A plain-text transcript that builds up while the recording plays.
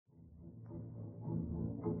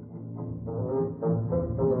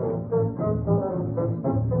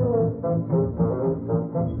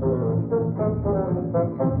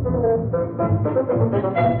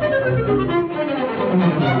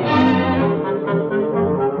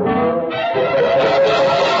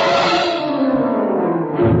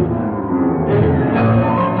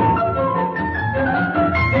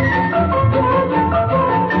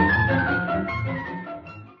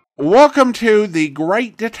Welcome to the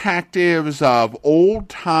Great Detectives of Old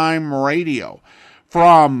Time Radio.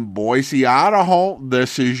 From Boise, Idaho,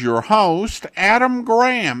 this is your host, Adam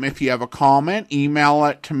Graham. If you have a comment, email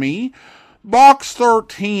it to me,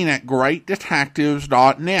 box13 at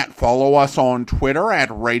greatdetectives.net. Follow us on Twitter at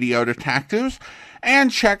Radio Detectives, and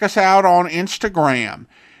check us out on Instagram,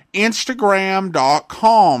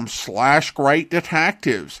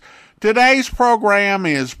 instagram.com/greatdetectives. Today's program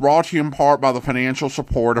is brought to you in part by the financial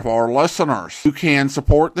support of our listeners. You can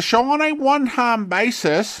support the show on a one-time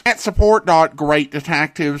basis at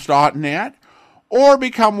support.greatdetectives.net or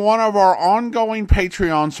become one of our ongoing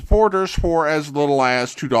Patreon supporters for as little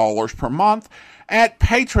as $2 per month at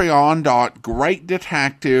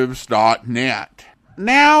patreon.greatdetectives.net.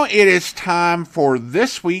 Now it is time for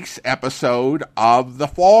this week's episode of The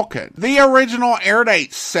Falcon. The original air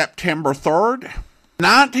date September 3rd,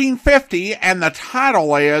 1950, and the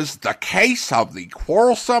title is The Case of the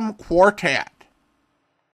Quarrelsome Quartet.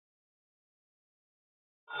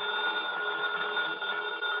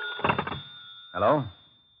 Hello?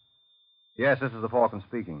 Yes, this is the Falcon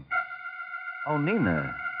speaking. Oh,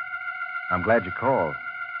 Nina. I'm glad you called.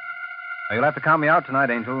 Now, you'll have to count me out tonight,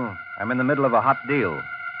 Angel. I'm in the middle of a hot deal.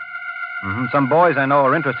 Some boys I know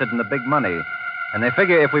are interested in the big money, and they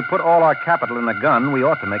figure if we put all our capital in a gun, we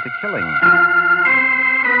ought to make a killing.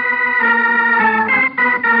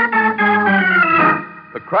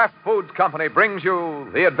 The Kraft Foods Company brings you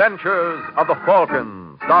The Adventures of the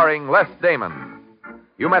Falcon, starring Les Damon.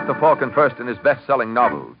 You met the Falcon first in his best-selling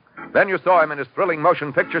novels. Then you saw him in his thrilling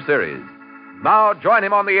motion picture series. Now join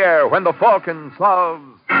him on the air when the Falcon solves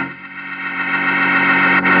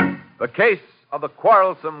the case of the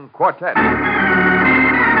Quarrelsome Quartet.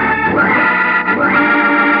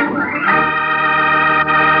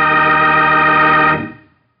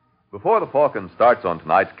 Before the Falcon starts on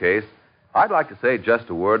tonight's case, I'd like to say just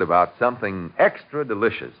a word about something extra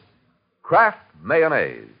delicious. Kraft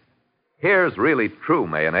mayonnaise. Here's really true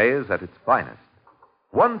mayonnaise at its finest.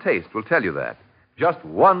 One taste will tell you that. Just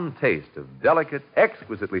one taste of delicate,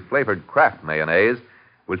 exquisitely flavored Kraft mayonnaise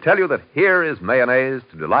will tell you that here is mayonnaise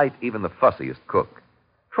to delight even the fussiest cook.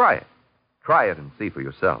 Try it. Try it and see for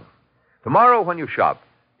yourself. Tomorrow when you shop,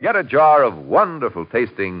 get a jar of wonderful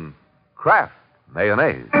tasting Kraft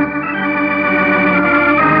mayonnaise.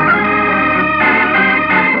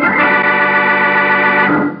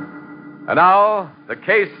 And now, the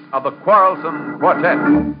case of the Quarrelsome Quartet.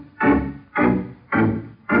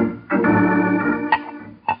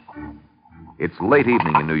 It's late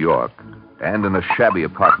evening in New York, and in a shabby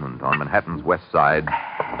apartment on Manhattan's West Side,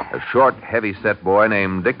 a short, heavy-set boy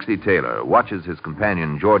named Dixie Taylor watches his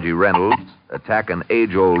companion, Georgie Reynolds, attack an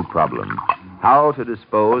age-old problem: how to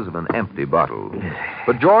dispose of an empty bottle.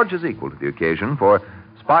 But George is equal to the occasion, for,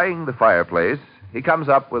 spying the fireplace, he comes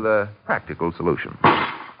up with a practical solution.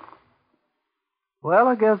 Well,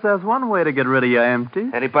 I guess there's one way to get rid of your empty.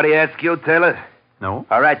 Anybody ask you, Taylor? No.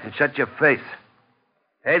 All right, then shut your face.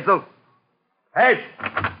 Hazel? Hazel!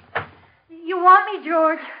 You want me,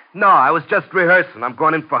 George? No, I was just rehearsing. I'm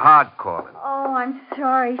going in for hard calling. Oh, I'm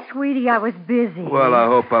sorry, sweetie. I was busy. Well, I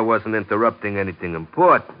hope I wasn't interrupting anything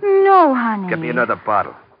important. No, honey. Get me another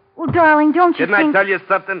bottle. Well, darling, don't you Didn't think... I tell you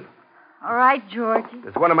something? All right, George.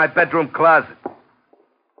 There's one in my bedroom closet.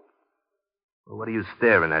 Well, what are you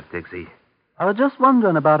staring at, Dixie? I was just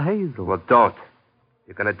wondering about Hazel. Well, don't.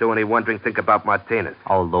 You're going to do any wondering, think about Martinez.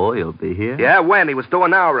 Although he'll be here. Yeah, when? He was due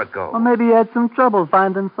an hour ago. Or maybe he had some trouble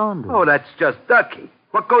finding Saunders. Oh, that's just ducky.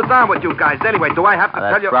 What goes on with you guys anyway? Do I have to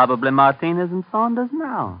tell That's you? probably Martinez and Saunders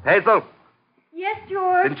now. Hazel, Yes,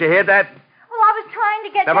 George? didn't you hear that? Well, I was trying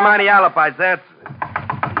to get... Never mind the alibis. That's...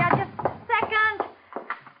 Yeah, just a second.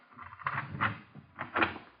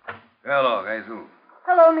 Hello, Hazel.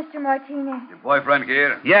 Hello, Mr. Martinez. Your boyfriend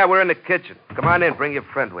here? Yeah, we're in the kitchen. Come on in. Bring your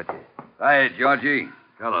friend with you. Hi, Georgie.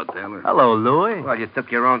 Hello, Taylor. Hello, Louie. Well, you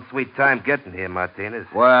took your own sweet time getting here, Martinez.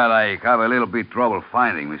 Well, I have a little bit trouble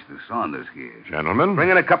finding Mr. Saunders here. Gentlemen? Bring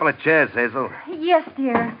in a couple of chairs, Hazel. Yes,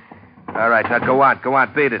 dear. All right, now go on. Go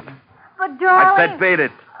on. Beat it. But, darling... I said beat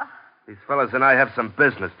it. These fellas and I have some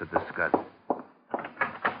business to discuss.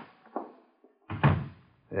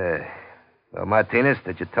 Well, Martinez,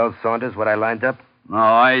 did you tell Saunders what I lined up? No,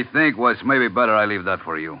 I think was maybe better I leave that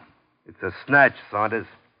for you. It's a snatch, Saunders.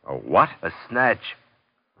 A what? A snatch.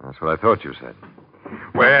 That's what I thought you said.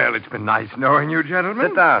 Well, it's been nice knowing you, gentlemen.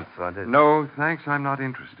 Sit down, Saunders. No, thanks. I'm not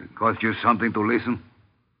interested. Cost you something to listen?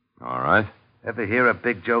 All right. Ever hear of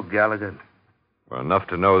Big Joe Gallagher? Well, enough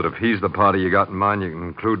to know that if he's the party you got in mind, you can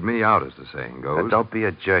include me out, as the saying goes. Now, don't be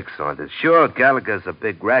a jerk, Saunders. Sure, Gallagher's a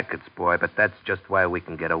big rackets boy, but that's just why we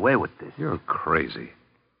can get away with this. You're crazy.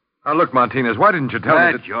 Now, look, Martinez, why didn't you tell me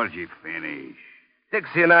Let that... Georgie finish.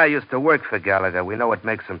 Dixie and I used to work for Gallagher. We know what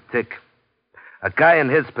makes him tick. A guy in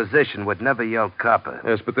his position would never yell copper.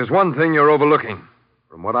 Yes, but there's one thing you're overlooking.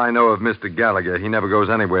 From what I know of Mr. Gallagher, he never goes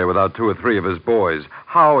anywhere without 2 or 3 of his boys.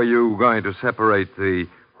 How are you going to separate the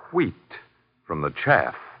wheat from the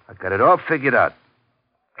chaff? I got it all figured out.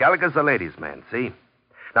 Gallagher's a ladies' man, see?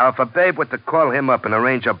 Now, if a babe were to call him up and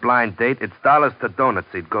arrange a blind date, it's dollars to donuts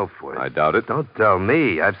he'd go for it. I doubt it. Don't tell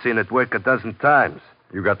me. I've seen it work a dozen times.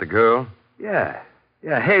 You got the girl? Yeah,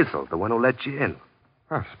 Hazel, the one who let you in.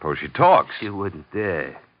 I suppose she talks. She wouldn't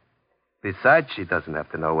dare. Besides, she doesn't have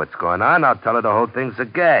to know what's going on. I'll tell her the whole thing's a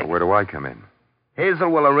gag. Where do I come in? Hazel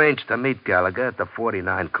will arrange to meet Gallagher at the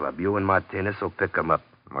 49 Club. You and Martinez will pick him up.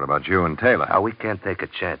 What about you and Taylor? Now, we can't take a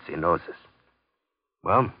chance. He knows us.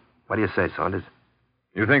 Well, what do you say, Saunders?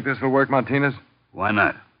 You think this will work, Martinez? Why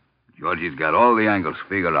not? Georgie's got all the angles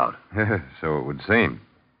figured out. So it would seem.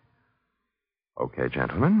 Okay,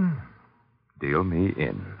 gentlemen. Deal me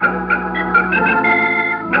in.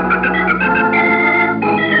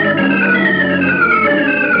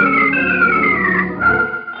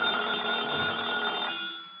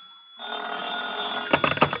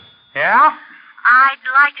 Yeah? I'd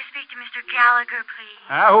like to speak to Mr. Gallagher, please.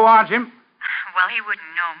 Who wants him? Well, he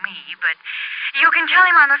wouldn't know me, but you can tell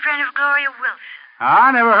him I'm a friend of Gloria Wilson.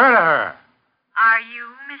 I never heard of her. Are you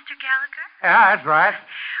Mr. Gallagher? Yeah, that's right.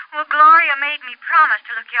 Well, Gloria made me promise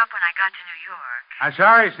to look you up when I got to New York. I'm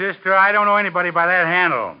sorry, sister. I don't know anybody by that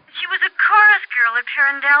handle. She was a chorus girl at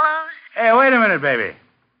Pirandello's. Hey, wait a minute, baby.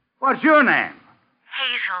 What's your name?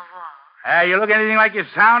 Hazel Wall. You look anything like you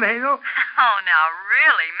sound, Hazel? Oh, now,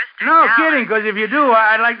 really, Mr. No, Gallagher? kidding, because if you do,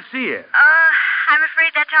 I'd like to see you. I'm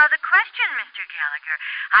afraid that's out of the question, Mr. Gallagher.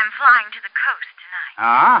 I'm flying to the coast tonight.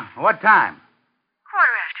 What time?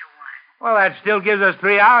 1:15. Well, that still gives us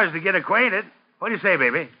 3 hours to get acquainted. What do you say,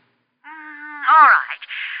 baby? All right.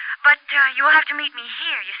 But you'll have to meet me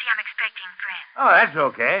here. You see, I'm expecting friends. Oh, that's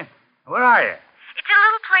okay. Where are you? It's a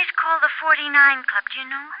little place called the 49 Club. Do you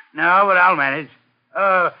know it? No, but I'll manage.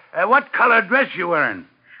 What color dress you wearing?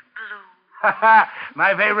 Blue.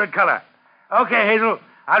 My favorite color. Okay, Hazel.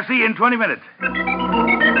 I'll see you in 20 minutes.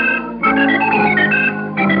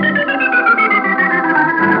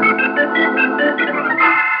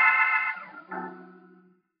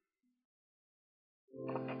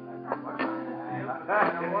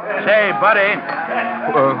 Say, buddy.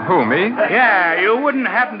 Who, me? Yeah, you wouldn't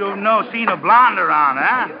happen to have seen a blonde around,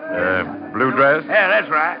 huh? Blue dress? Yeah, that's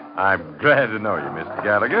right. I'm glad to know you, Mr.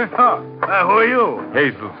 Gallagher. Oh, who are you?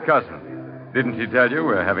 Hazel's cousin. Didn't she tell you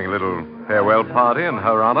we're having a little farewell party in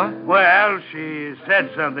her honor? Well, she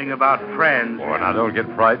said something about friends. Oh, now don't get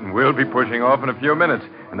frightened. We'll be pushing off in a few minutes,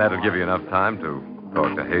 and that'll give you enough time to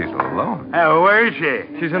talk to Hazel alone. Where is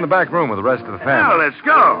she? She's in the back room with the rest of the family. Well, let's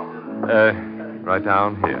go. Right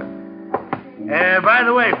down here. By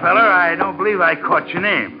the way, feller, I don't believe I caught your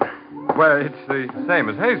name. Well, it's the same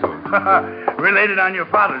as Hazel's. Related on your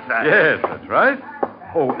father's side. Yes, that's right.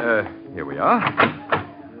 Oh, here we are.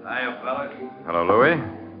 Hiya, fellas. Hello, Louis.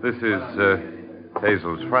 This is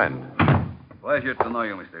Hazel's friend. Pleasure to know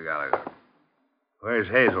you, Mr. Gallagher. Where's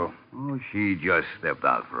Hazel? Oh, she just stepped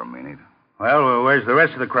out for a minute. Well, where's the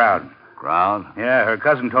rest of the crowd? Crowd? Yeah, her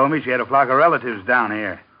cousin told me she had a flock of relatives down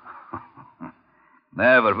here.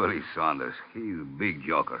 Never believe Saunders. He's a big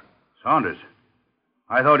joker. Saunders?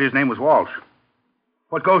 I thought his name was Walsh.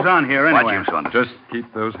 What goes on here anyway? Watch him, Saunders. Just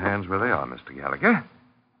keep those hands where they are, Mr. Gallagher.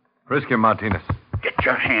 Frisk him, Martinez. Get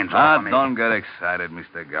your hands off me. Don't get excited,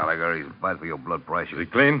 Mr. Gallagher. He's bad for your blood pressure. Is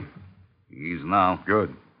he clean? He's now.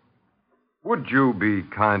 Good. Would you be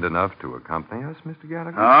kind enough to accompany us, Mr.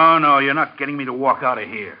 Gallagher? Oh, no, you're not getting me to walk out of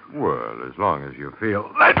here. Well, as long as you feel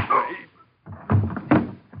that way.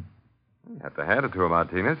 You have to hand it to him,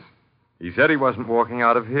 Martinez. He said he wasn't walking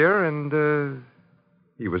out of here, and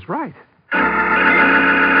he was right.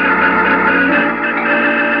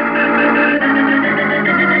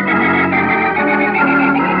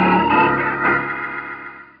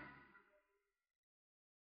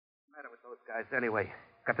 Guys, anyway.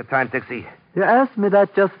 Got the time, Dixie? You asked me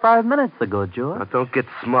that just 5 minutes ago, George. Now, don't get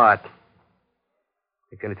smart.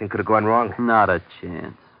 Think anything could have gone wrong? Not a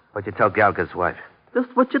chance. What'd you tell Gallagher's wife?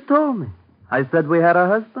 Just what you told me. I said we had a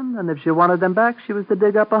husband, and if she wanted them back, she was to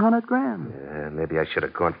dig up $100,000. Yeah, maybe I should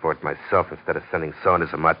have gone for it myself instead of sending Saunders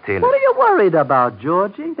and Martinez. What are you worried about,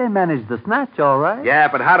 Georgie? They managed the snatch, all right. Yeah,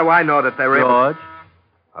 but how do I know that they were George?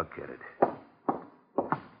 I'll get it.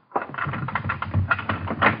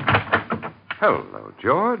 Hello,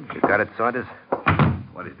 George. You got it, Saunders?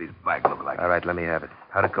 What does this bag look like? All right, let me have it.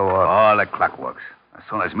 How'd it go off? All the clockworks. As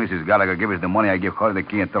soon as Mrs. Gallagher gives us the money, I give her the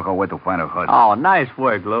key and tell her where to find her husband. Oh, nice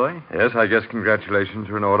work, Louis. Yes, I guess congratulations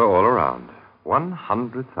are in order all around.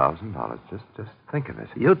 $100,000. Just think of it.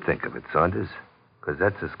 You'd think of it, Saunders, because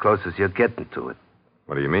that's as close as you're getting to it.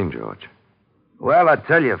 What do you mean, George? Well, I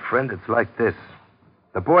tell you, friend, it's like this.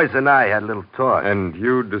 The boys and I had a little talk. And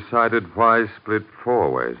you decided why split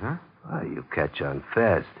 4 ways, huh? Oh, you catch on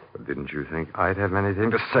fast. But didn't you think I'd have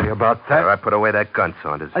anything to say about that? All right, put away that gun,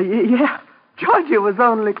 Saunders. Yeah. Georgie was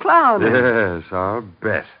only clowning. Yes, I'll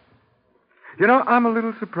bet. You know, I'm a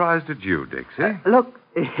little surprised at you, Dixie. Look,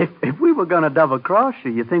 if we were going to double-cross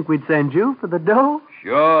you think we'd send you for the dough?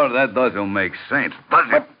 Sure, that doesn't make sense,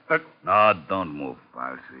 does it? No, don't move,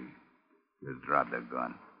 I'll see. Just drop the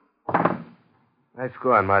gun. Nice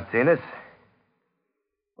going, Martinez.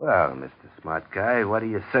 Well, Mr. Smart Guy, what do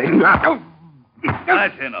you say?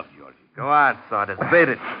 That's enough, Georgie. Go on, Saunders. Beat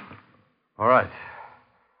it. All right.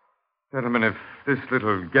 Gentlemen, if this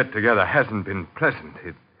little get-together hasn't been pleasant,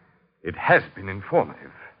 it has been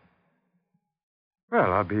informative.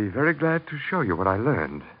 Well, I'll be very glad to show you what I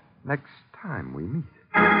learned next time we meet.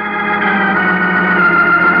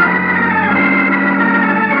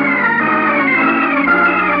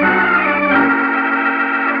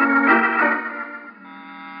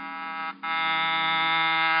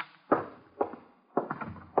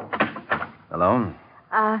 Hello?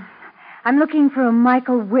 I'm looking for a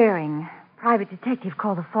Michael Waring, private detective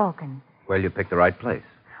called the Falcon. Well, you picked the right place.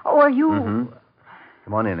 Oh, are you... Mm-hmm.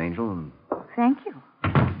 Come on in, Angel. Thank you.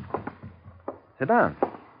 Sit down.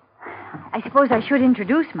 I suppose I should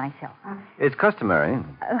introduce myself. It's customary.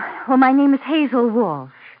 Well, my name is Hazel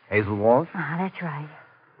Walsh. Hazel Walsh? Ah, that's right.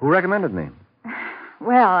 Who recommended me?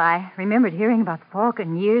 Well, I remembered hearing about the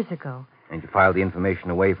Falcon years ago. And you filed the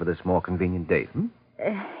information away for this more convenient date,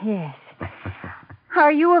 Yes.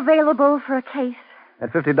 Are you available for a case?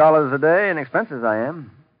 At $50 a day in expenses, I am.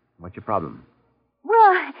 What's your problem?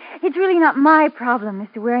 Well, it's really not my problem,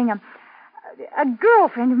 Mr. Waring. A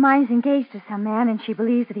girlfriend of mine is engaged to some man, and she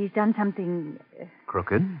believes that he's done something...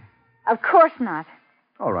 Crooked? Of course not.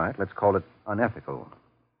 All right, let's call it unethical.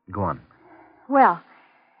 Go on. Well,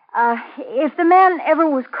 if the man ever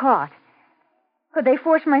was caught, could they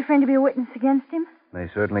force my friend to be a witness against him? They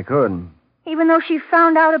certainly could. Even though she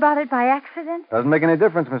found out about it by accident? Doesn't make any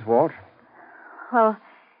difference, Miss Walsh. Well,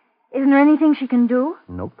 isn't there anything she can do?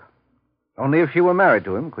 Nope. Only if she were married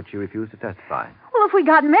to him could she refuse to testify. Well, if we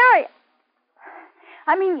got married...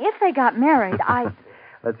 I mean, if they got married,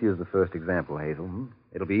 Let's use the first example, Hazel.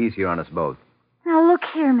 It'll be easier on us both. Now, look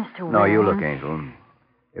here, Mr. Waring. No, you look, Angel.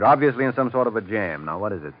 You're obviously in some sort of a jam. Now,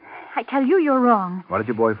 what is it? I tell you, you're wrong. What did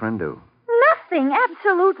your boyfriend do? Nothing.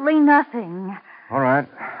 Absolutely nothing. All right.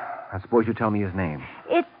 I suppose you tell me his name.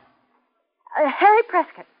 It's Harry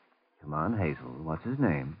Prescott. Come on, Hazel. What's his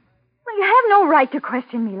name? Well, you have no right to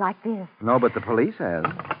question me like this. No, but the police has.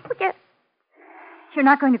 But you're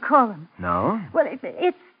not going to call him. No? Well,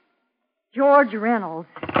 it's George Reynolds.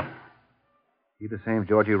 He the same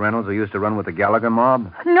Georgie Reynolds who used to run with the Gallagher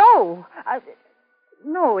mob? No.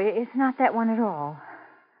 No, it's not that one at all.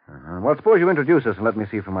 Uh-huh. Well, suppose you introduce us and let me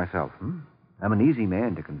see for myself. I'm an easy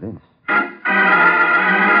man to convince.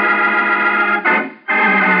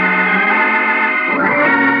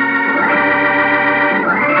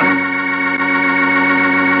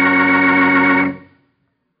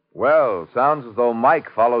 Well, sounds as though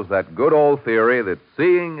Mike follows that good old theory that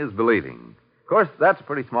seeing is believing. Of course, that's a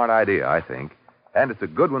pretty smart idea, I think. And it's a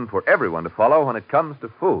good one for everyone to follow when it comes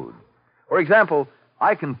to food. For example,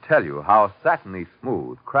 I can tell you how satiny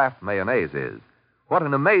smooth Kraft mayonnaise is. What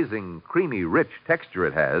an amazing, creamy, rich texture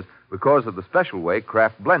it has because of the special way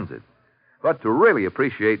Kraft blends it. But to really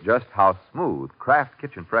appreciate just how smooth Kraft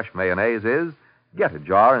Kitchen Fresh mayonnaise is, get a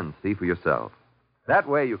jar and see for yourself. That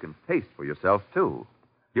way you can taste for yourself, too.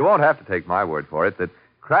 You won't have to take my word for it that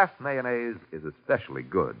Kraft mayonnaise is especially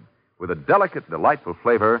good, with a delicate, delightful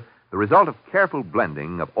flavor, the result of careful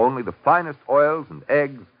blending of only the finest oils and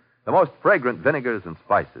eggs, the most fragrant vinegars and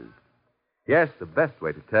spices. Yes, the best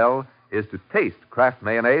way to tell is to taste Kraft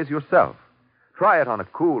mayonnaise yourself. Try it on a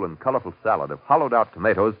cool and colorful salad of hollowed-out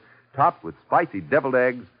tomatoes topped with spicy deviled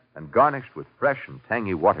eggs and garnished with fresh and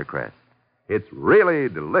tangy watercress. It's really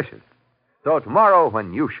delicious. So tomorrow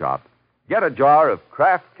when you shop, get a jar of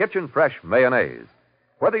Kraft Kitchen Fresh mayonnaise.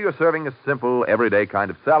 Whether you're serving a simple, everyday kind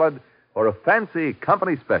of salad or a fancy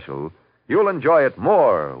company special, you'll enjoy it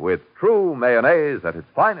more with true mayonnaise at its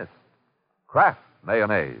finest. Kraft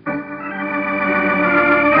mayonnaise.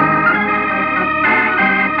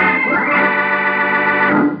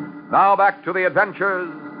 Now back to the adventures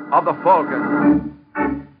of the Falcon.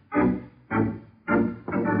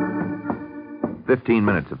 15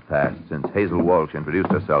 minutes have passed since Hazel Walsh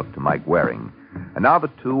introduced herself to Mike Waring, and now the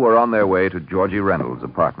two are on their way to Georgie Reynolds'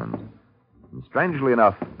 apartment. And strangely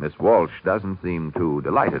enough, Miss Walsh doesn't seem too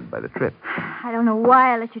delighted by the trip. I don't know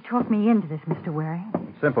why I let you talk me into this, Mr.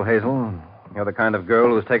 Waring. Simple, Hazel. You're the kind of girl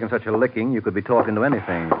who's taken such a licking you could be talked into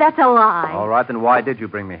anything. That's a lie. All right, then why did you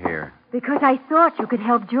bring me here? Because I thought you could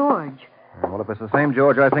help George. Well, if it's the same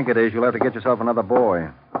George I think it is, you'll have to get yourself another boy.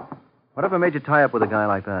 Whatever made you tie up with a guy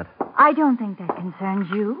like that? I don't think that concerns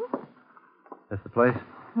you. This the place?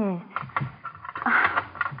 Yes.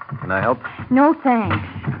 Can I help? No, thanks.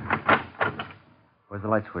 Where's the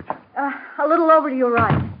light switch? A little over to your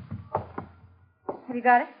right. Have you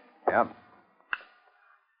got it? Yep.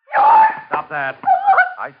 Stop that.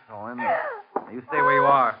 I saw him. Now, you stay where you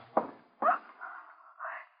are.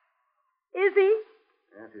 Is he?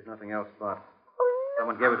 Yes, he's nothing else but.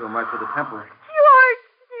 Someone gave it to him right through the temple. George!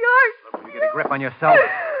 Look, will you get a grip on yourself?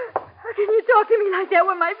 How can you talk to me like that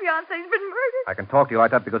when my fiancé's been murdered? I can talk to you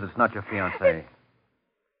like that because it's not your fiancé.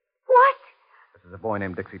 What? This is a boy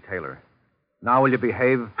named Dixie Taylor. Now will you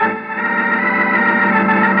behave?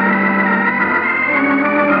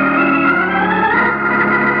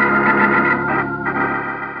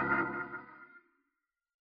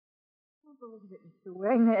 Mr.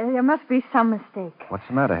 Waring, there must be some mistake. What's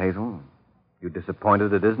the matter, Hazel? You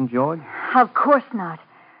disappointed it isn't George? Of course not.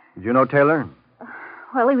 Did you know Taylor?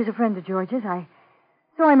 Well, he was a friend of George's. I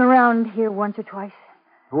saw him around here once or twice.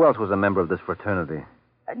 Who else was a member of this fraternity?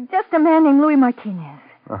 Just a man named Louis Martinez.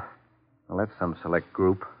 Oh, well, that's some select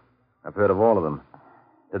group. I've heard of all of them.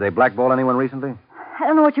 Did they blackball anyone recently? I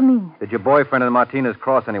don't know what you mean. Did your boyfriend and Martinez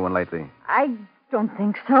cross anyone lately? I don't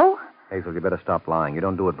think so. Hazel, you better stop lying. You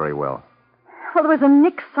don't do it very well. Well, there was a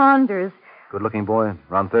Nick Saunders. Good-looking boy,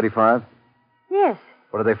 around 35? Yes.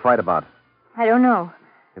 What did they fight about? I don't know.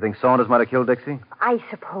 You think Saunders might have killed Dixie? I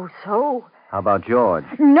suppose so. How about George?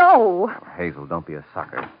 No. Oh, Hazel, don't be a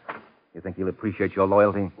sucker. You think he'll appreciate your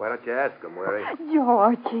loyalty? Why don't you ask him, Waring?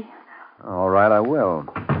 Georgie. All right, I will.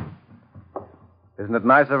 Isn't it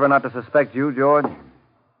nice of her not to suspect you, George?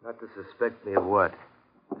 Not to suspect me of what?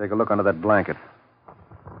 Take a look under that blanket.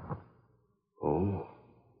 Oh.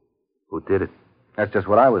 Who did it? That's just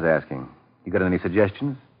what I was asking. You got any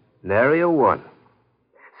suggestions? Nary a one.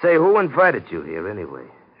 Say, who invited you here anyway?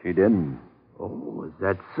 She didn't. Oh, is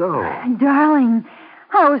that so? Darling,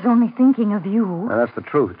 I was only thinking of you. Now, that's the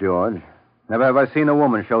truth, George. Never have I seen a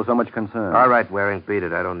woman show so much concern. All right, Waring, beat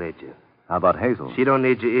it. I don't need you. How about Hazel? She don't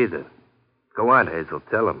need you either. Go on, Hazel.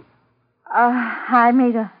 Tell him. I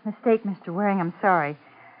made a mistake, Mr. Waring. I'm sorry.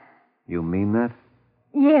 You mean that?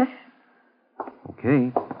 Yes.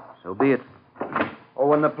 Okay. So be it. Oh,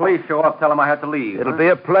 when the police show up, tell them I have to leave. It'll be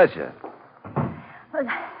a pleasure.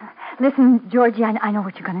 Listen, Georgie, I know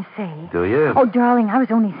what you're going to say. Do you? Oh, darling, I was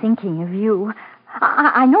only thinking of you.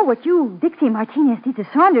 I know what you, Dixie Martinez, did to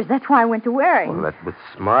Saunders. That's why I went to Waring. Well, that was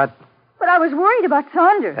smart. But I was worried about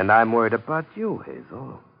Saunders. And I'm worried about you,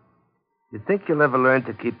 Hazel. You think you'll ever learn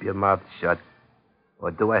to keep your mouth shut? Or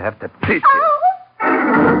do I have to teach you?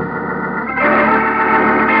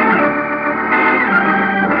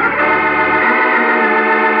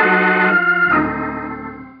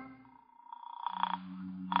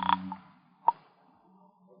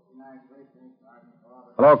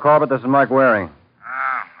 Hello, Corbett. This is Mike Waring.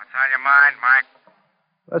 Oh, what's on your mind, Mike?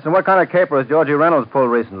 Listen, what kind of caper has Georgie Reynolds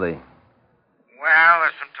pulled recently? Well,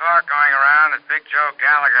 there's some talk going around that Big Joe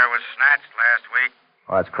Gallagher was snatched last week.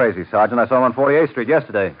 Oh, that's crazy, Sergeant. I saw him on 48th Street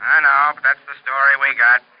yesterday. I know, but that's the story we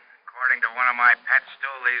got. According to one of my pet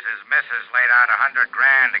stoolies, his missus laid out $100,000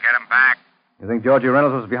 to get him back. You think Georgie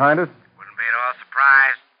Reynolds was behind it? Wouldn't be at all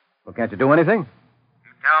surprised. Well, can't you do anything?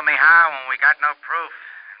 You tell me how when we got no proof.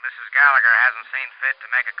 And Mrs. Gallagher hasn't seen fit to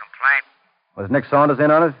make a complaint. Was Nick Saunders in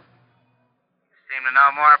on it? You seem to know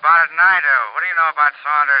more about it than I do. What do you know about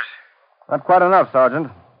Saunders? Not quite enough, Sergeant.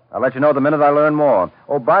 I'll let you know the minute I learn more.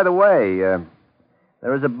 Oh, by the way,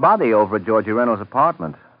 there is a body over at Georgie Reynolds'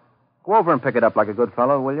 apartment. Go over and pick it up like a good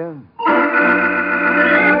fellow, will you?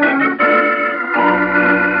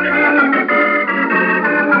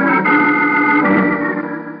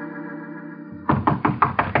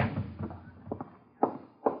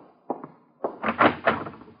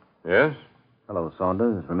 Yes? Hello,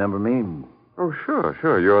 Saunders. Remember me? Oh,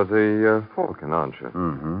 sure. You're the Falcon, aren't you?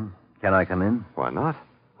 Mm-hmm. Can I come in? Why not?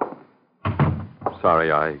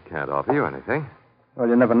 Sorry, I can't offer you anything. Well,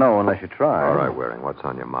 you never know unless you try. All right, Waring, what's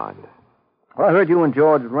on your mind? Well, I heard you and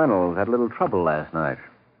George Reynolds had a little trouble last night.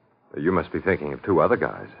 You must be thinking of two other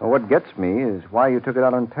guys. Well, what gets me is why you took it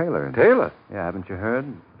out on Taylor. Taylor? Yeah, haven't you heard?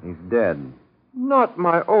 He's dead. Not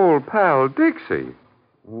my old pal, Dixie.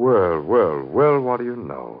 Well, what do you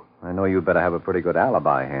know? I know you better have a pretty good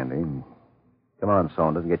alibi handy. Come on,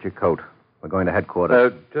 Saunders, get your coat. We're going to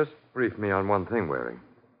headquarters. Just brief me on one thing, Waring.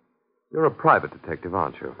 You're a private detective,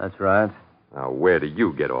 aren't you? That's right. Now, where do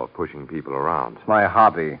you get off pushing people around? It's my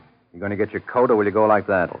hobby. You going to get your coat, or will you go like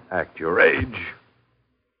that? Act your age.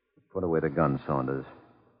 Put away the gun, Saunders.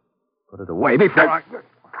 Put it away before I...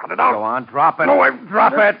 Cut it out. Go on, drop it. No,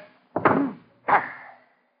 drop it.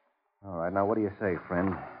 All right, now what do you say,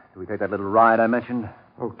 friend? Do we take that little ride I mentioned?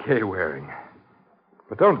 Okay, Waring.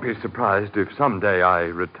 But don't be surprised if someday I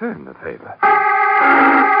return the favor.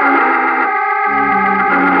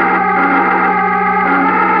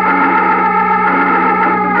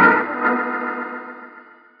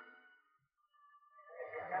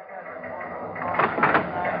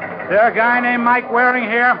 Is there a guy named Mike Waring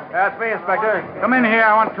here? That's me, Inspector. Come in here.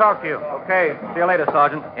 I want to talk to you. Okay. See you later,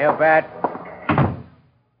 Sergeant. Yeah, bad.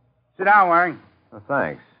 Sit down, Waring. Oh,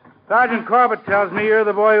 thanks. Sergeant Corbett tells me you're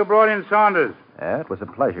the boy who brought in Saunders. Yeah, it was a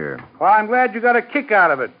pleasure. Well, I'm glad you got a kick out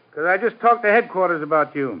of it, because I just talked to headquarters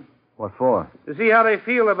about you. What for? To see how they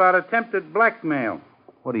feel about attempted blackmail.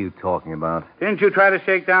 What are you talking about? Didn't you try to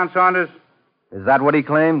shake down Saunders? Is that what he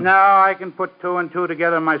claimed? No, I can put two and two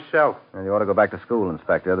together myself. Well, you ought to go back to school,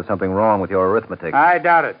 Inspector. There's something wrong with your arithmetic. I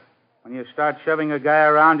doubt it. When you start shoving a guy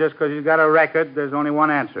around just because he's got a record, there's only one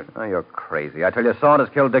answer. Oh, you're crazy. I tell you, Saunders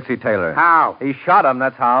killed Dixie Taylor. How? He shot him,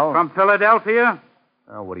 that's how. From Philadelphia?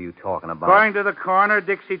 Oh, what are you talking about? According to the coroner,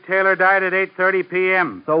 Dixie Taylor died at 8:30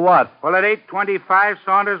 p.m. So what? Well, at 8:25,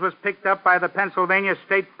 Saunders was picked up by the Pennsylvania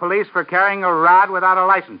State Police for carrying a rod without a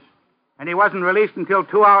license. And he wasn't released until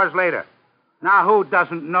 2 hours later. Now, who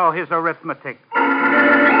doesn't know his arithmetic?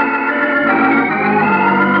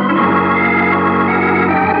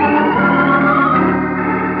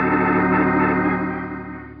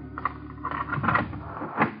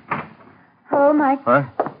 Hello, Mike. Huh?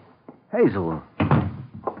 Hazel.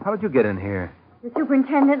 How did you get in here? The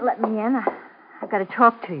superintendent let me in. I've got to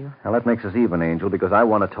talk to you. Now, that makes us even, Angel, because I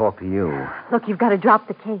want to talk to you. Look, you've got to drop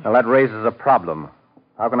the case. Now, that raises a problem.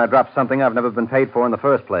 How can I drop something I've never been paid for in the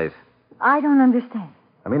first place? I don't understand.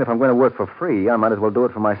 I mean, if I'm going to work for free, I might as well do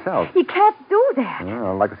it for myself. You can't do that.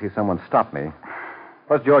 Well, I'd like to see someone stop me.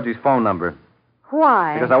 What's Georgie's phone number?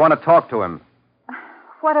 Why? Because I want to talk to him.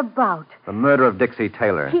 What about? The murder of Dixie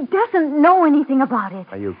Taylor. He doesn't know anything about it.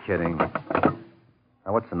 Are you kidding?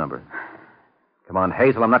 Now, what's the number? Come on,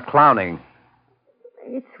 Hazel, I'm not clowning.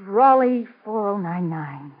 It's Raleigh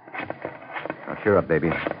 4099. Now, cheer up,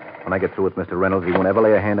 baby. When I get through with Mr. Reynolds, he won't ever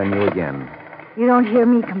lay a hand on you again. You don't hear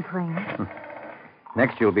me complain.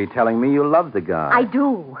 Next, you'll be telling me you love the guy. I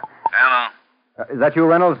do. Hello. Is that you,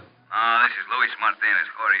 Reynolds? This is Luis Martinez.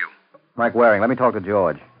 Who are you? Mike Waring. Let me talk to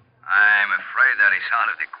George. I'm afraid that is out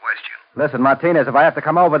of the question. Listen, Martinez, if I have to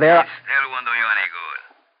come over there... It still won't do you any good.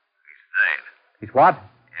 He's dead. He's what?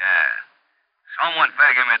 Yeah. Someone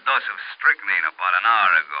fed him a dose of strychnine about an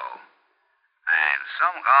hour ago. And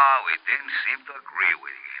somehow we didn't seem to agree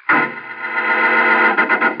with him.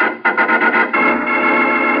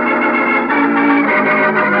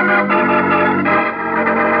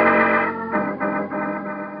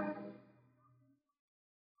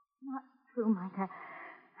 Not true, Mike.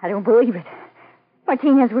 I don't believe it.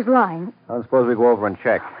 Martinez was lying. I suppose we go over and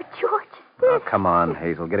check. But George, Oh, come on,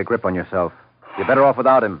 Hazel. Get a grip on yourself. You're better off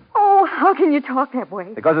without him. Oh, how can you talk that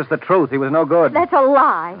way? Because it's the truth. He was no good. That's a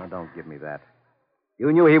lie. No, don't give me that.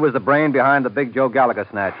 You knew he was the brain behind the big Joe Gallagher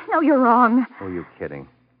snatch. No, you're wrong. Who are you kidding?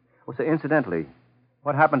 Well, say, incidentally,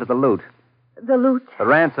 what happened to the loot? The loot. The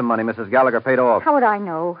ransom money Mrs. Gallagher paid off. How would I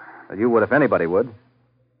know? Well, you would if anybody would.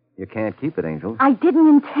 You can't keep it, Angel. I didn't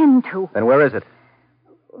intend to. Then where is it?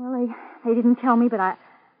 Well, they didn't tell me, but I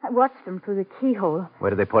watched them through the keyhole. Where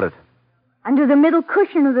did they put it? Under the middle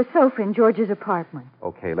cushion of the sofa in George's apartment.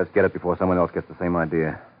 Okay, let's get it before someone else gets the same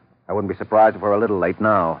idea. I wouldn't be surprised if we're a little late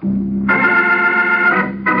now.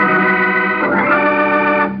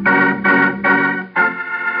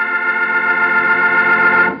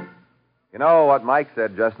 You know what Mike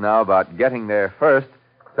said just now about getting there first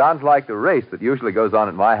sounds like the race that usually goes on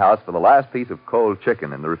at my house for the last piece of cold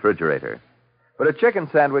chicken in the refrigerator. But a chicken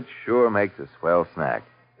sandwich sure makes a swell snack,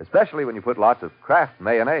 especially when you put lots of Kraft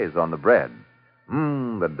mayonnaise on the bread.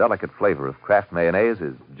 The delicate flavor of Kraft mayonnaise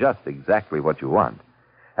is just exactly what you want.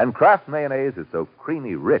 And Kraft mayonnaise is so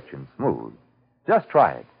creamy, rich, and smooth. Just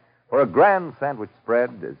try it for a grand sandwich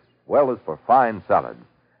spread as well as for fine salads.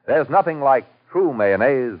 There's nothing like true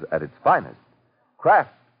mayonnaise at its finest.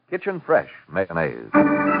 Kraft Kitchen Fresh mayonnaise.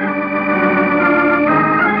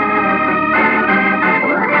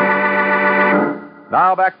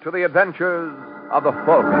 Now back to the adventures of the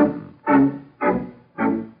Falcon.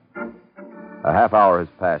 A half hour has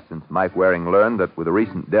passed since Mike Waring learned that with the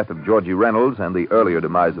recent death of Georgie Reynolds and the earlier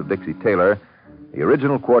demise of Dixie Taylor, the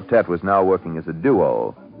original quartet was now working as a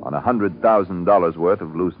duo on $100,000 worth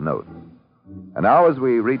of loose notes. And now, as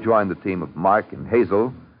we rejoin the team of Mark and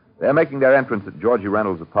Hazel, they're making their entrance at Georgie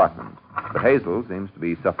Reynolds' apartment. But Hazel seems to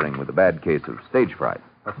be suffering with a bad case of stage fright.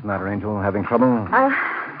 What's the matter, Angel? Having trouble?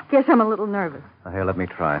 I guess I'm a little nervous. Here, let me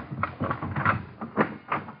try.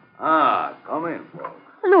 Come in, folks.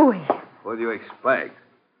 Louis. What do you expect?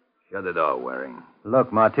 Shut the door, Waring.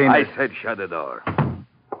 Look, Martinez. I said shut the door.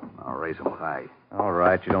 I'll raise them high. All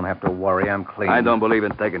right, you don't have to worry. I'm clean. I don't believe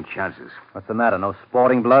in taking chances. What's the matter? No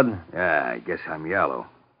sporting blood? Yeah, I guess I'm yellow.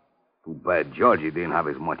 Too bad Georgie didn't have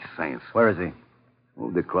as much sense. Where is he?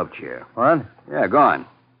 Move the club chair. What? Yeah, go on.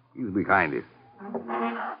 He's behind it.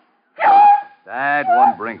 That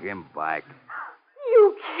won't bring him back.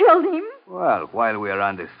 You killed him? Well, while we are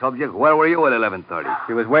on this subject, where were you at 11:30?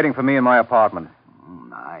 He was waiting for me in my apartment.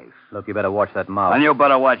 Nice. Look, you better watch that mouth. And you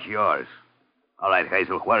better watch yours. All right,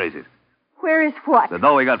 Hazel, where is it? Where is what? The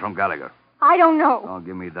dough we got from Gallagher. I don't know. Don't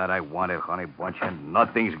give me that. I want it, honey bunch, and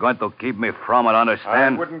nothing's going to keep me from it,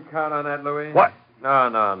 understand? I wouldn't count on that, Louis. What? No.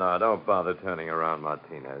 Don't bother turning around,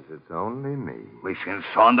 Martinez. It's only me. Listen,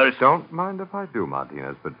 Saunders. Don't mind if I do,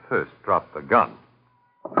 Martinez, but first drop the gun.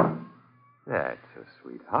 That's a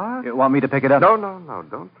sweetheart. You want me to pick it up? No.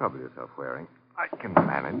 Don't trouble yourself, Waring. I can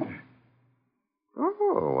manage.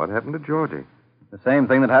 Oh, what happened to Georgie? The same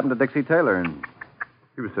thing that happened to Dixie Taylor. And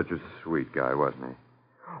he was such a sweet guy, wasn't he?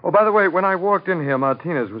 Oh, by the way, when I walked in here,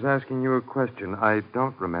 Martinez was asking you a question. I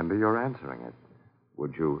don't remember your answering it.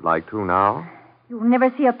 Would you like to now? You'll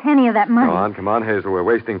never see a penny of that money. Come on, Hazel. We're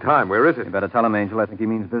wasting time. Where is it? You better tell him, Angel. I think he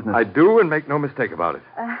means business. I do, and make no mistake about it.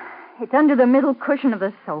 It's under the middle cushion of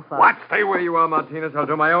the sofa. What? Stay where you are, Martinez. I'll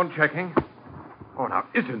do my own checking. Oh, now,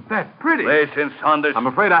 isn't that pretty? Listen, Saunders. I'm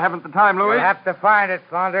afraid I haven't the time, Louis. You'll have to find it,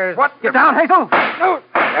 Saunders. What? Get down, Hazel! No!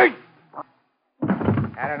 Hey!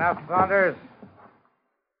 Had enough, Saunders?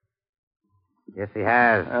 Yes, he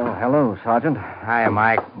has. Oh, hello, Sergeant. Hiya,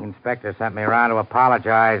 Mike. The inspector sent me around to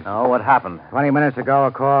apologize. Oh, what happened? 20 minutes ago,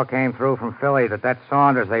 a call came through from Philly that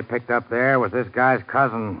Saunders they picked up there was this guy's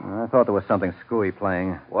cousin. I thought there was something screwy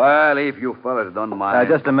playing. Well, if you fellas don't mind.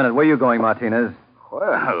 Just a minute. Where are you going, Martinez?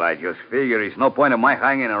 Well, I just figure there's no point in my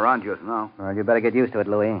hanging around just now. Well, you better get used to it,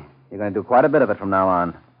 Louis. You're going to do quite a bit of it from now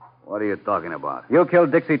on. What are you talking about? You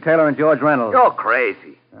killed Dixie Taylor and George Reynolds. You're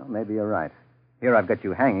crazy. Well, maybe you're right. Here I've got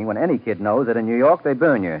you hanging when any kid knows that in New York they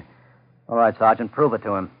burn you. All right, Sergeant, prove it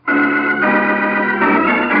to him.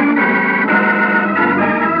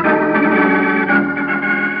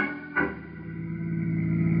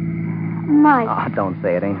 Mike. Oh, don't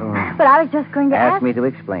say it, Angel. But I was just going to ask... Ask me to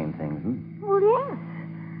explain things. Well, yes.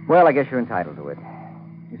 Well, I guess you're entitled to it.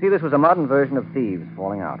 You see, this was a modern version of thieves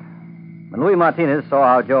falling out. When Louis Martinez saw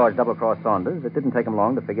how George double-crossed Saunders, it didn't take him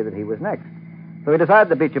long to figure that he was next. So he decided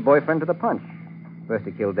to beat your boyfriend to the punch. First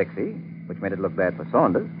he killed Dixie, which made it look bad for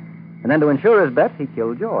Saunders. And then to ensure his bet, he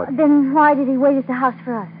killed George. Then why did he wait at the house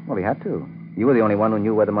for us? Well, he had to. You were the only one who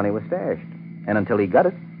knew where the money was stashed. And until he got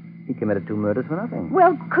it, he committed 2 murders for nothing.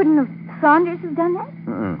 Well, couldn't have Saunders have done that?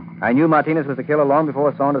 I knew Martinez was the killer long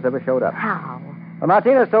before Saunders ever showed up. How? Well,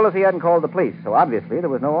 Martinez told us he hadn't called the police, so obviously there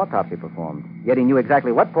was no autopsy performed. Yet he knew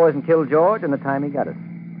exactly what poison killed George and the time he got it.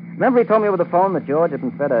 Remember he told me over the phone that George had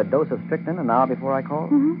been fed a dose of strychnine an hour before I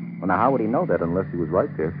called? Mm-hmm. Well, now, how would he know that unless he was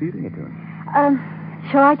right there feeding it to him?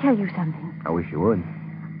 Shall I tell you something? I wish you would.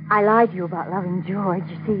 I lied to you about loving George,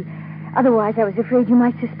 you see. Otherwise, I was afraid you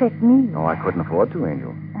might suspect me. Oh, I couldn't afford to,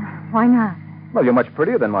 Angel. Why not? Well, you're much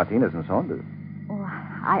prettier than Martinez and Saunders. Oh,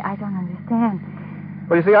 I don't understand.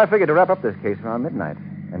 Well, you see, I figured to wrap up this case around midnight.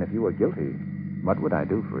 And if you were guilty, what would I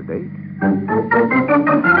do for a date?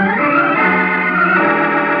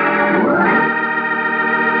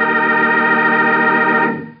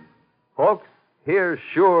 Folks, here's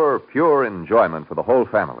sure, pure enjoyment for the whole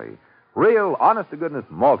family. Real, honest-to-goodness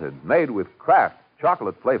malted, made with Kraft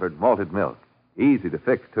chocolate-flavored malted milk. Easy to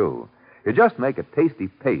fix, too. You just make a tasty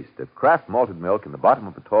paste of Kraft malted milk in the bottom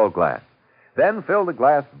of a tall glass. Then fill the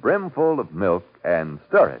glass brimful of milk and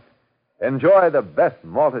stir it. Enjoy the best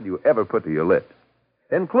malted you ever put to your lips.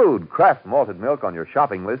 Include Kraft malted milk on your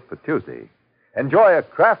shopping list for Tuesday. Enjoy a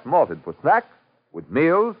Kraft malted for snacks, with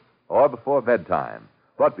meals, or before bedtime.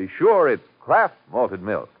 But be sure it's Kraft malted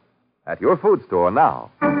milk. At your food store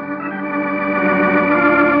now.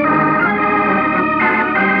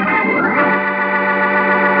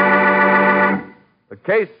 The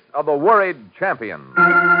Case of the Worried Champion.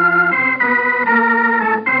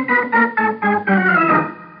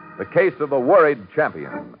 The Case of the Worried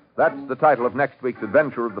Champion. That's the title of next week's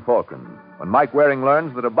adventure of the Falcon, when Mike Waring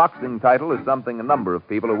learns that a boxing title is something a number of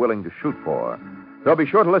people are willing to shoot for. So be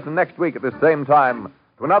sure to listen next week at this same time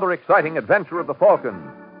to another exciting adventure of the Falcon,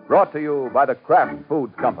 brought to you by the Kraft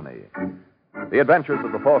Foods Company. The Adventures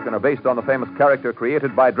of the Falcon are based on the famous character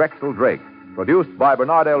created by Drexel Drake, produced by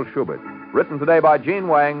Bernard L. Schubert, written today by Gene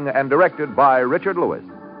Wang, and directed by Richard Lewis.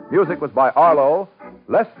 Music was by Arlo.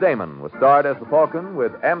 Les Damon was starred as the Falcon,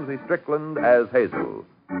 with Amzie Strickland as Hazel.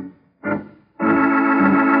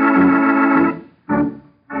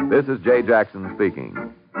 This is Jay Jackson speaking.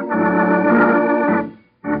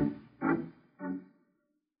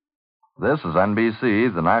 This is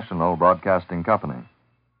NBC, the national broadcasting company.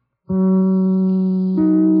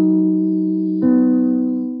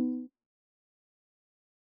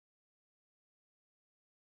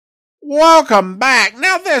 Welcome back.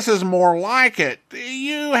 Now this is more like it.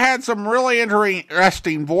 You had some really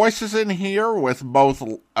interesting voices in here with both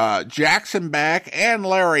Jackson Beck and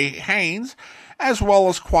Larry Haynes, as well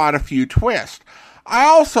as quite a few twists. I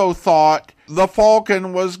also thought the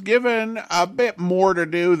Falcon was given a bit more to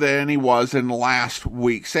do than he was in last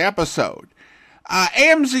week's episode.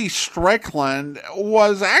 Amzie Strickland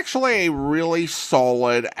was actually a really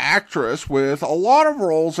solid actress with a lot of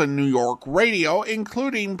roles in New York radio,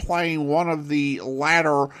 including playing one of the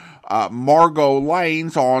latter Margot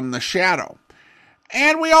Lanes on The Shadow.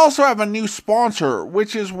 And we also have a new sponsor,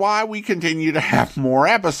 which is why we continue to have more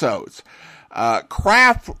episodes.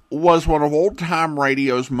 Kraft was one of old-time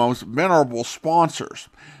radio's most venerable sponsors.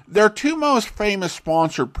 Their two most famous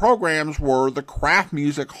sponsored programs were the Kraft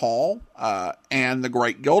Music Hall and the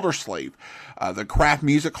Great Gildersleeve. The Kraft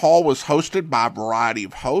Music Hall was hosted by a variety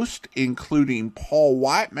of hosts, including Paul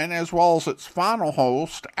Whiteman, as well as its final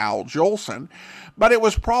host, Al Jolson, but it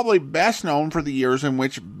was probably best known for the years in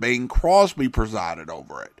which Bing Crosby presided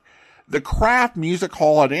over it. The Kraft Music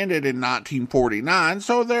Hall had ended in 1949,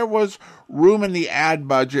 so there was room in the ad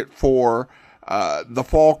budget for the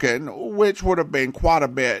Falcon, which would have been quite a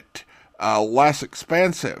bit less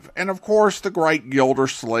expensive. And of course, the Great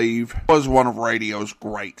Gildersleeve was one of radio's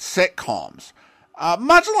great sitcoms.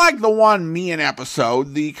 Much like the One Mean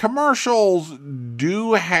episode, the commercials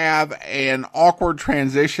do have an awkward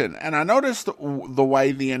transition, and I noticed the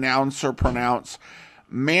way the announcer pronounced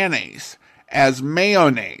mayonnaise as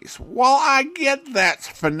mayonnaise. While I get that's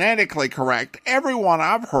phonetically correct, everyone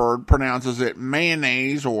I've heard pronounces it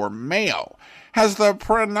mayonnaise or mayo. Has the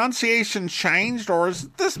pronunciation changed, or is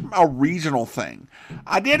this a regional thing?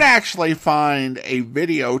 I did actually find a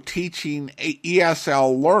video teaching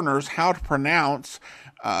ESL learners how to pronounce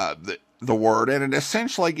the word, and it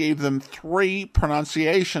essentially gave them 3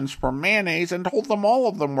 pronunciations for mayonnaise and told them all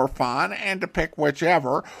of them were fine and to pick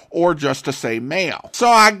whichever, or just to say mayo. So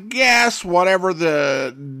I guess whatever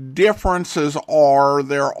the differences are,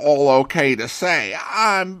 they're all okay to say.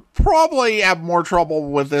 I probably have more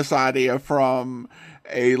trouble with this idea from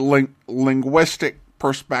a linguistic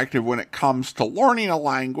perspective when it comes to learning a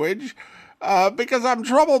language, because I'm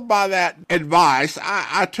troubled by that advice.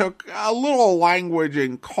 I took a little language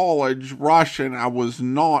in college, Russian. I was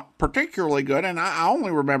not particularly good, and I only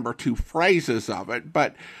remember 2 phrases of it,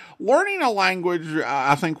 but learning a language,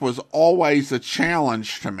 I think, was always a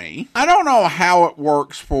challenge to me. I don't know how it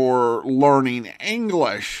works for learning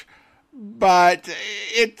English, but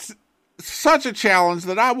it's such a challenge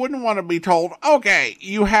that I wouldn't want to be told, okay,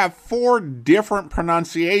 you have 4 different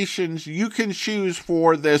pronunciations you can choose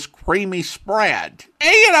for this creamy spread.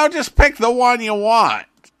 And, just pick the one you want.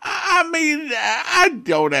 I mean, I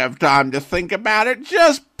don't have time to think about it.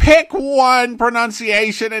 Just pick one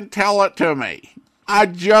pronunciation and tell it to me. I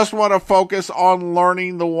just want to focus on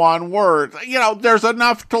learning the one word. There's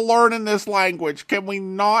enough to learn in this language. Can we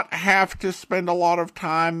not have to spend a lot of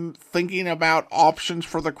time thinking about options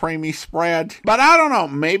for the creamy spread? But I don't know,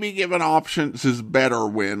 maybe giving options is better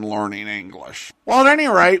when learning English. Well, at any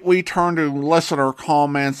rate, we turn to listener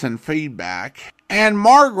comments and feedback. And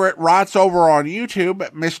Margaret writes over on YouTube,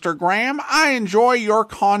 Mr. Graham, I enjoy your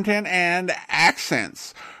content and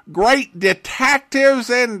accents. Great detectives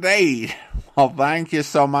indeed. Well, thank you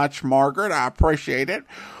so much, Margaret. I appreciate it.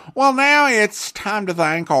 Well, now it's time to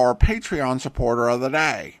thank our Patreon supporter of the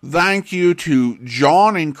day. Thank you to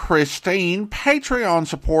John and Christine, Patreon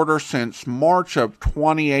supporters since March of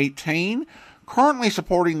 2018, currently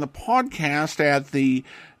supporting the podcast at the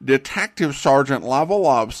Detective Sergeant level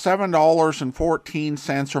of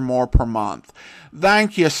 $7.14 or more per month.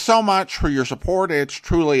 Thank you so much for your support. It's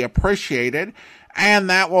truly appreciated. And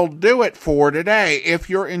that will do it for today. If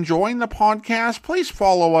you're enjoying the podcast, please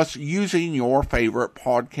follow us using your favorite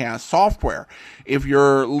podcast software. If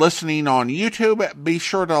you're listening on YouTube, be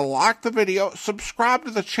sure to like the video, subscribe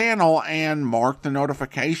to the channel, and mark the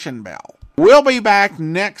notification bell. We'll be back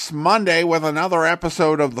next Monday with another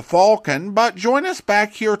episode of The Falcon, but join us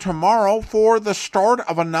back here tomorrow for the start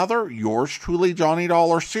of another Yours Truly Johnny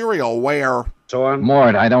Dollar serial where... So on?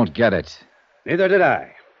 Mort, I don't get it. Neither did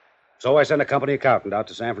I. So I sent a company accountant out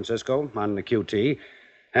to San Francisco on the QT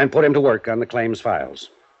and put him to work on the claims files.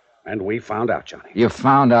 And we found out, Johnny. You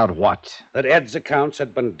found out what? That Ed's accounts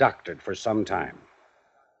had been doctored for some time.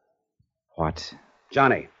 What?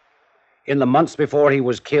 Johnny, in the months before he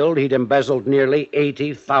was killed, he'd embezzled nearly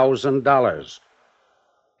 $80,000.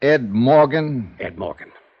 Ed Morgan? Ed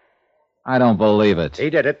Morgan. I don't believe it. He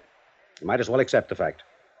did it. You might as well accept the fact.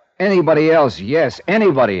 Anybody else, yes,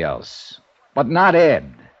 anybody else. But not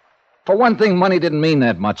Ed. For one thing, money didn't mean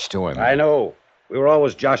that much to him. I know. We were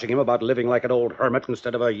always joshing him about living like an old hermit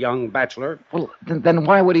instead of a young bachelor. Well, then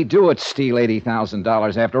why would he do it, steal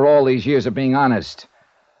 $80,000 after all these years of being honest?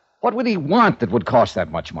 What would he want that would cost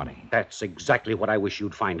that much money? That's exactly what I wish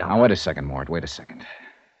you'd find out. Now, wait a second, Mort, wait a second.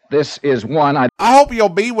 This is one I hope you'll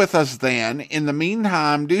be with us then. In the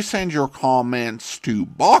meantime, do send your comments to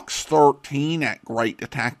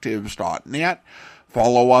box13@greatdetectives.net.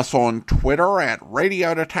 Follow us on Twitter at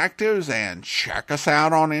Radio Detectives and check us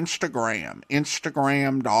out on Instagram,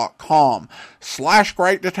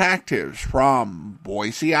 instagram.com/Great Detectives. From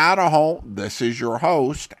Boise, Idaho, this is your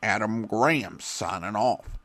host, Adam Graham, signing off.